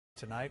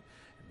tonight.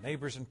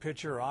 Neighbors in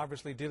Picher are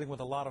obviously dealing with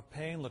a lot of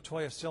pain.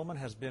 Latoya Silman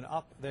has been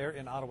up there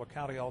in Ottawa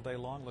County all day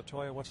long.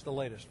 Latoya, what's the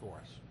latest for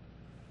us?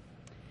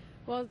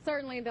 Well,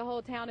 certainly the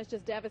whole town is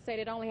just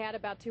devastated. Only had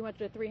about 200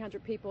 to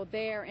 300 people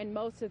there, and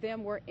most of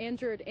them were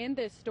injured in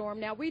this storm.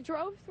 Now, we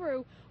drove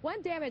through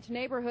one damaged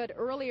neighborhood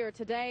earlier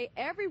today.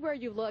 Everywhere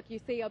you look, you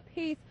see a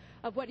piece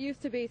of what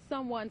used to be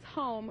someone's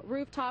home.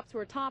 Rooftops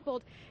were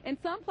toppled. In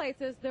some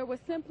places, there was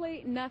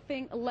simply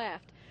nothing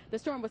left. The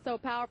storm was so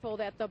powerful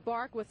that the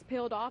bark was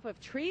peeled off of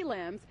tree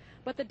limbs,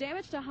 but the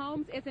damage to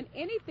homes isn't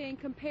anything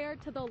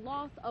compared to the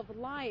loss of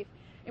life.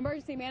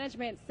 Emergency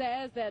management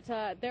says that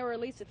there were at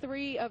least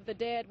 3 of the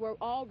dead were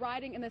all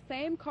riding in the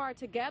same car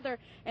together,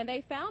 and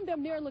they found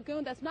them near a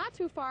lagoon that's not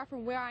too far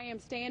from where I am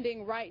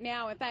standing right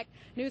now. In fact,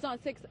 News on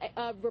 6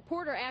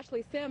 reporter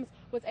Ashley Sims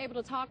was able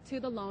to talk to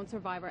the lone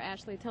survivor.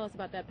 Ashley, tell us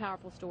about that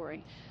powerful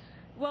story.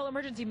 Well,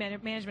 emergency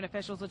management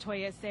officials,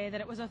 Latoya, say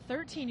that it was a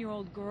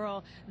 13-year-old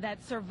girl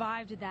that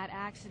survived that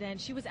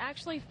accident. She was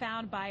actually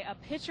found by a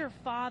Picher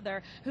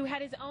father who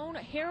had his own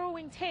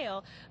harrowing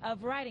tale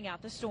of riding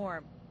out the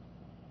storm.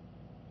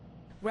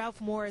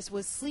 Ralph Morris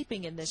was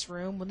sleeping in this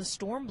room when the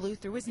storm blew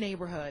through his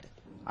neighborhood.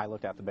 I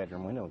looked out the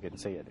bedroom window and couldn't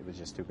see it. It was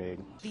just too big.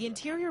 The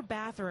interior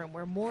bathroom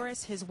where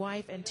Morris, his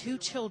wife, and 2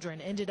 children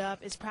ended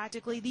up is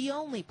practically the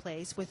only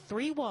place with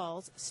 3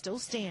 walls still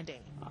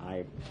standing.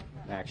 I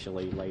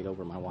actually laid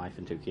over my wife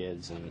and 2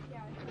 kids and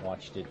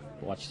watched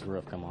the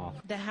roof come off.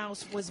 The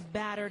house was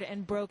battered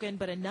and broken,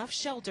 but enough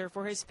shelter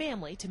for his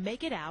family to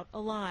make it out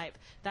alive.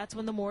 That's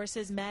when the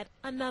Morrises met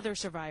another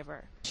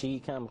survivor. She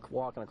come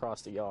walking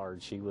across the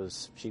yard. She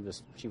was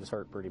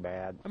hurt pretty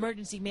bad.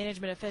 Emergency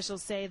management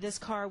officials say this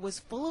car was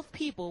full of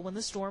people when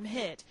the storm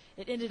hit.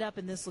 It ended up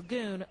in this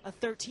lagoon. A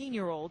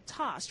 13-year-old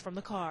tossed from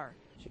the car.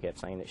 She kept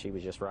saying that she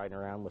was just riding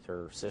around with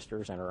her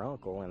sisters and her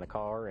uncle in the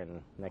car,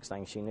 and next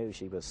thing she knew,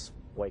 she was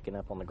waking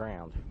up on the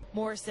ground.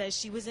 Morris says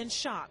she was in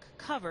shock,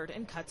 covered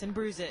in cuts and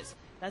bruises.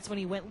 That's when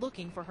he went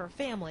looking for her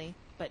family,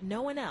 but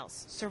no one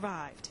else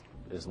survived.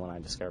 This is when I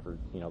discovered,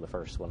 the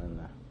first one in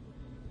the.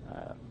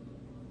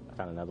 I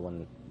found another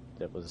one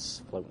that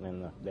was floating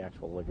in the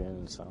actual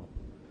lagoon. So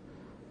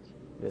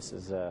this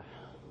is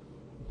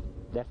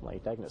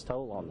definitely taking its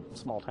toll on a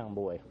small town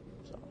boy.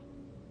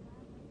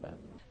 But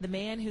the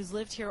man who's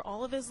lived here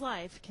all of his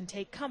life can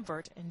take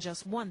comfort in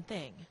just one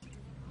thing.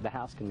 The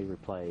house can be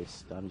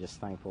replaced. I'm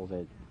just thankful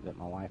that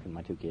my wife and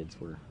my 2 kids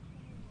were,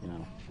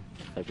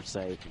 they were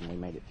safe and we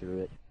made it through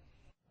it.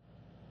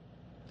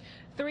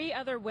 3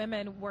 other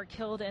women were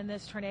killed in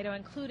this tornado,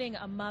 including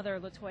a mother,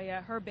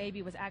 Latoya. Her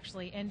baby was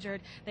actually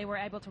injured. They were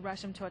able to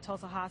rush him to a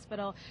Tulsa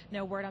hospital.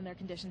 No word on their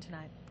condition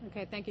tonight.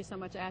 Okay, thank you so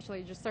much, Ashley.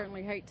 You just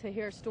certainly hate to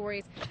hear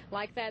stories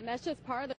like that, and that's just part of the